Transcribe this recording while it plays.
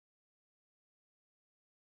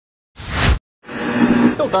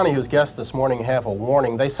Phil Donahue's guests this morning have a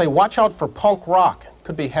warning. They say, watch out for punk rock. It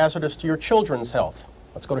could be hazardous to your children's health.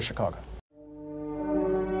 Let's go to Chicago.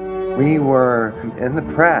 We were, in the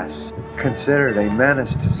press, considered a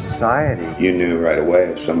menace to society. You knew right away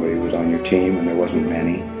if somebody was on your team, and there wasn't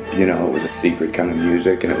many. You know, it was a secret kind of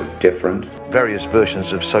music, and it was different. Various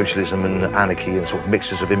versions of socialism and anarchy and sort of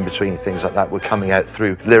mixes of in-between things like that were coming out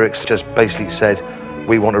through lyrics. Just basically said,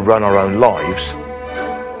 we want to run our own lives.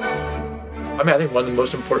 I mean, I think one of the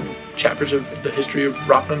most important chapters of the history of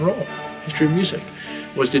rock and roll, history of music,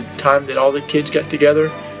 was the time that all the kids got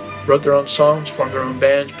together, wrote their own songs, formed their own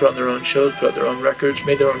bands, put on their own shows, put out their own records,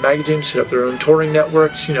 made their own magazines, set up their own touring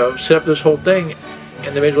networks, you know, set up this whole thing,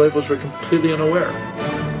 and the major labels were completely unaware.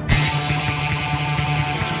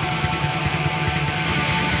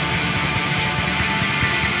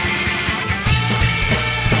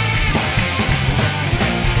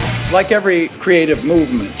 Like every creative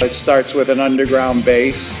movement, it starts with an underground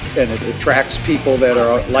base and it attracts people that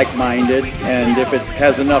are like-minded, and if it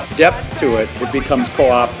has enough depth to it, it becomes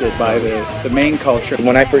co-opted by the main culture.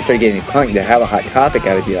 When I first started getting punk, to have a Hot Topic,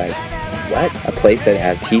 I would be like, what? A place that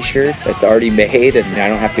has t-shirts, that's already made, and I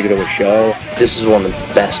don't have to go to a show. This is one of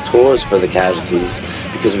the best tours for the Casualties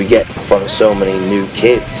because we get in front of so many new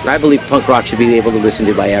kids. I believe punk rock should be able to listen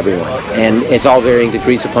to by everyone, and it's all varying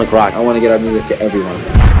degrees of punk rock. I want to get our music to everyone.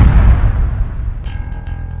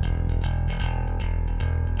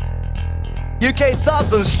 UK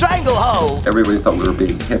subs and stranglehold. Everybody thought we were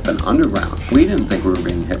being hip and underground. We didn't think we were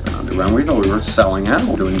being hip and underground. We thought we were selling out,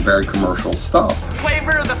 doing very commercial stuff.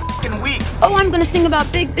 Flavor of the fucking week. Oh, I'm gonna sing about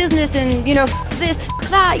big business and, you know, this,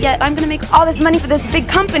 that, yet I'm gonna make all this money for this big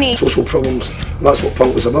company. Social problems, that's what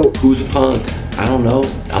punk was about. Who's a punk? I don't know.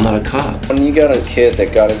 I'm not a cop. When you got a kid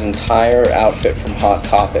that got his entire outfit from Hot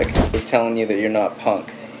Topic, he's telling you that you're not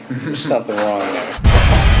punk. There's something wrong there.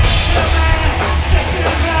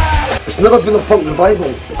 It's never been a punk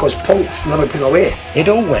revival because punk's never been away. It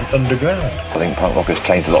all went underground. I think punk rock has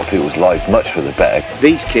changed a lot of people's lives, much for the better.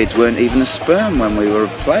 These kids weren't even a sperm when we were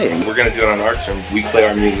playing. We're going to do it on our terms. We play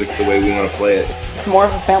our music the way we want to play it. It's more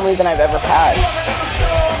of a family than I've ever had.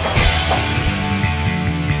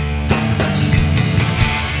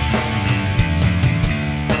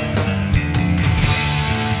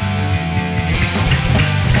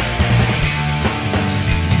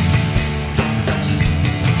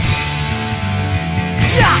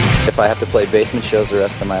 If I have to play basement shows the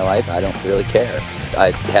rest of my life, I don't really care.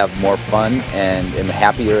 I have more fun and am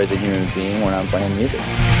happier as a human being when I'm playing music.